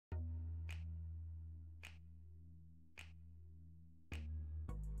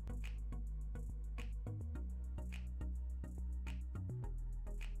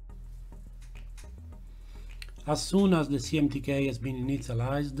As soon as the CMTK has been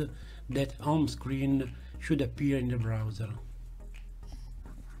initialized, that home screen should appear in the browser.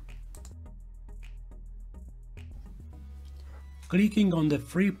 Clicking on the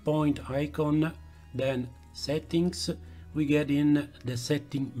 3-point icon, then Settings, we get in the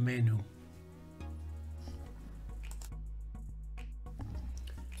Setting menu.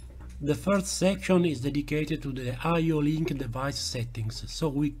 The first section is dedicated to the IO-Link device settings, so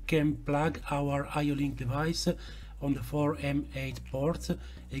we can plug our IO-Link device on the 4M8 ports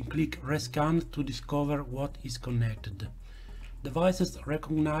and click Rescan to discover what is connected. Devices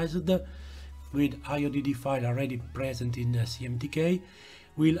recognized with IODD file already present in the CMTK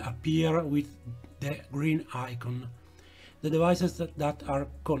will appear with the green icon. The devices that are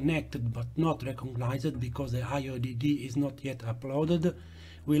connected but not recognized because the IODD is not yet uploaded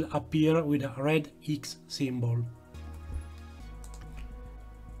will appear with a red X symbol.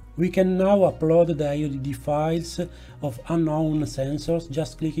 We can now upload the IODD files of unknown sensors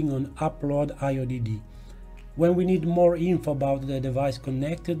just clicking on Upload IODD. When we need more info about the device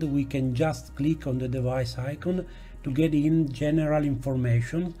connected, we can just click on the device icon to get in general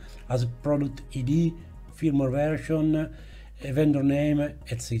information as product ID, firmware version, vendor name,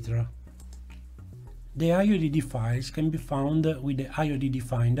 etc. The IODD files can be found with the IODD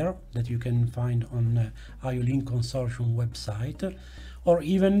Finder that you can find on IO-Link Consortium website, or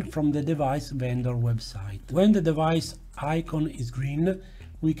even from the device vendor website. When the device icon is green,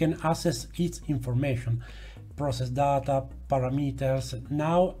 we can access its information. Process data, parameters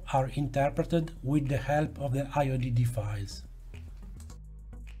now are interpreted with the help of the IODD files.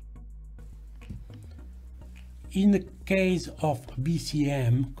 In the case of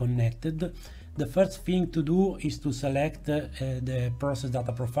BCM connected, the first thing to do is to select the process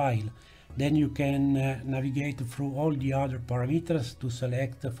data profile. Then you can navigate through all the other parameters to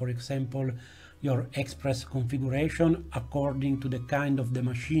select, for example, your express configuration according to the kind of the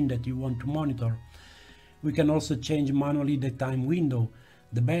machine that you want to monitor. We can also change manually the time window,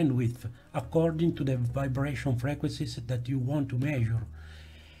 the bandwidth, according to the vibration frequencies that you want to measure.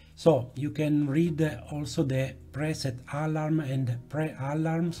 So you can read also the preset alarm and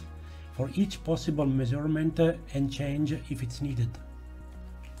pre-alarms for each possible measurement and change if it's needed.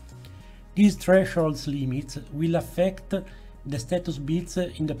 These thresholds limits will affect the status bits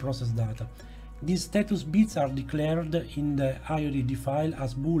in the process data. These status bits are declared in the IODD file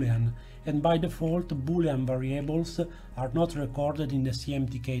as Boolean, and by default Boolean variables are not recorded in the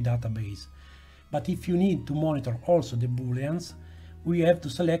CMTK database. But if you need to monitor also the Booleans, we have to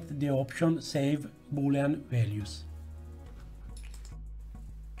select the option Save Boolean Values.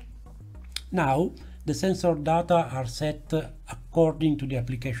 Now the sensor data are set according to the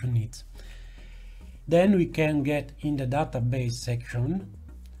application needs. Then we can get in the database section.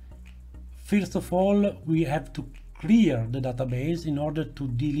 First of all, we have to clear the database in order to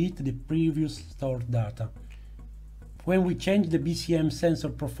delete the previous stored data. When we change the BCM sensor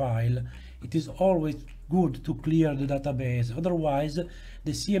profile, it is always good to clear the database, otherwise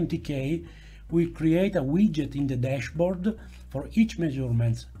the CMTK will create a widget in the dashboard for each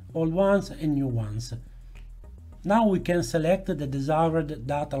measurement, old ones and new ones. Now we can select the desired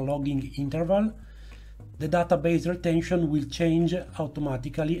data logging interval. The database retention will change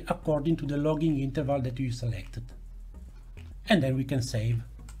automatically according to the logging interval that you selected. And then we can save.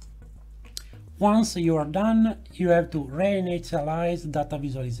 Once you are done, you have to reinitialize data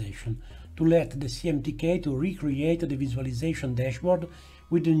visualization to let the CMTK to recreate the visualization dashboard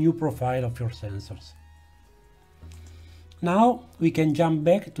with the new profile of your sensors. Now we can jump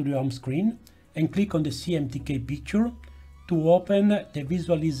back to the home screen and click on the CMTK picture to open the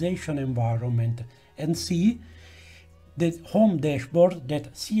visualization environment and see the home dashboard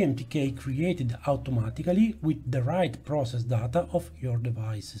that CMTK created automatically with the right process data of your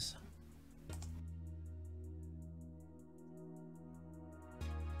devices.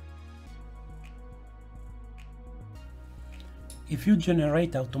 If you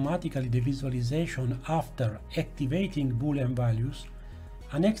generate automatically the visualization after activating Boolean values,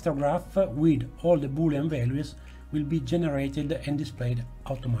 an extra graph with all the Boolean values will be generated and displayed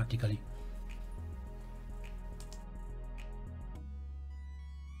automatically.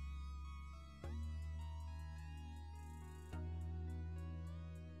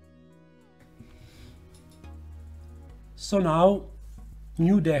 So now,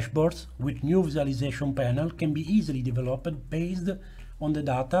 new dashboards with new visualization panel can be easily developed based on the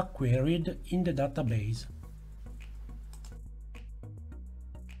data queried in the database.